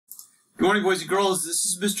Good morning, boys and girls. This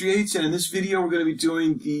is Mr. Yates, and in this video, we're going to be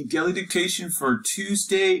doing the daily dictation for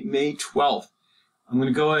Tuesday, May 12th. I'm going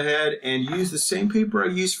to go ahead and use the same paper I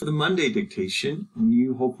used for the Monday dictation. And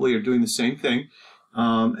you hopefully are doing the same thing.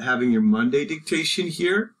 Having your Monday dictation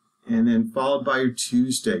here, and then followed by your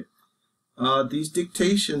Tuesday. These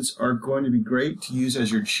dictations are going to be great to use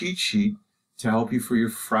as your cheat sheet to help you for your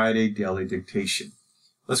Friday daily dictation.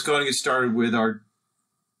 Let's go ahead and get started with our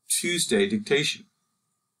Tuesday dictation.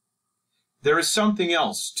 There is something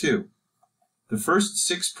else, too. The first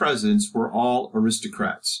 6 presidents were all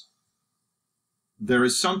aristocrats. There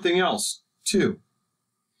is something else, too.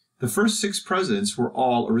 The first 6 presidents were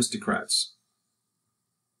all aristocrats.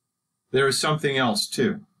 There is something else,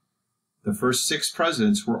 too. The first 6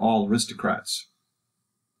 presidents were all aristocrats.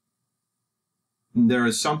 And there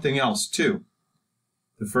is something else, too.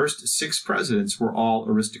 The first 6 presidents were all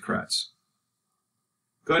aristocrats.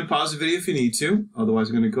 Go ahead and pause the video if you need to. Otherwise,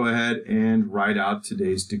 I'm going to go ahead and write out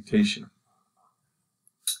today's dictation.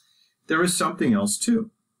 There is something else,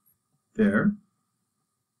 too. There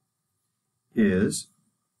is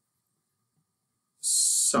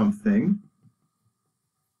something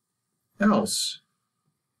else,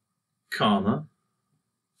 comma,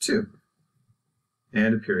 too,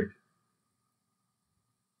 and a period.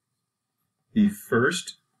 The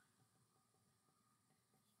first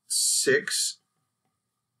 6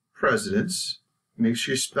 presidents, make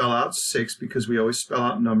sure you spell out 6 because we always spell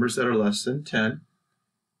out numbers that are less than 10.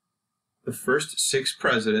 The first 6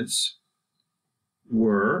 presidents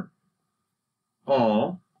were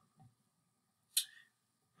all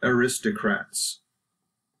aristocrats.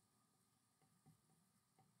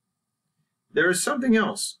 There is something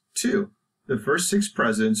else, too. The first 6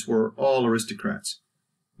 presidents were all aristocrats.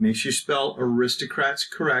 Make sure you spell aristocrats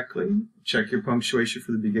correctly. Check your punctuation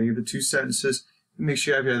for the beginning of the 2 sentences. Make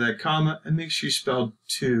sure you have that comma, and make sure you spelled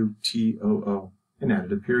to, T-O-O, and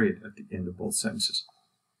added a period at the end of both sentences.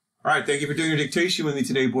 All right, thank you for doing your dictation with me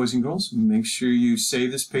today, boys and girls. Make sure you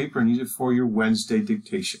save this paper and use it for your Wednesday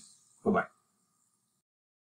dictation. Bye-bye.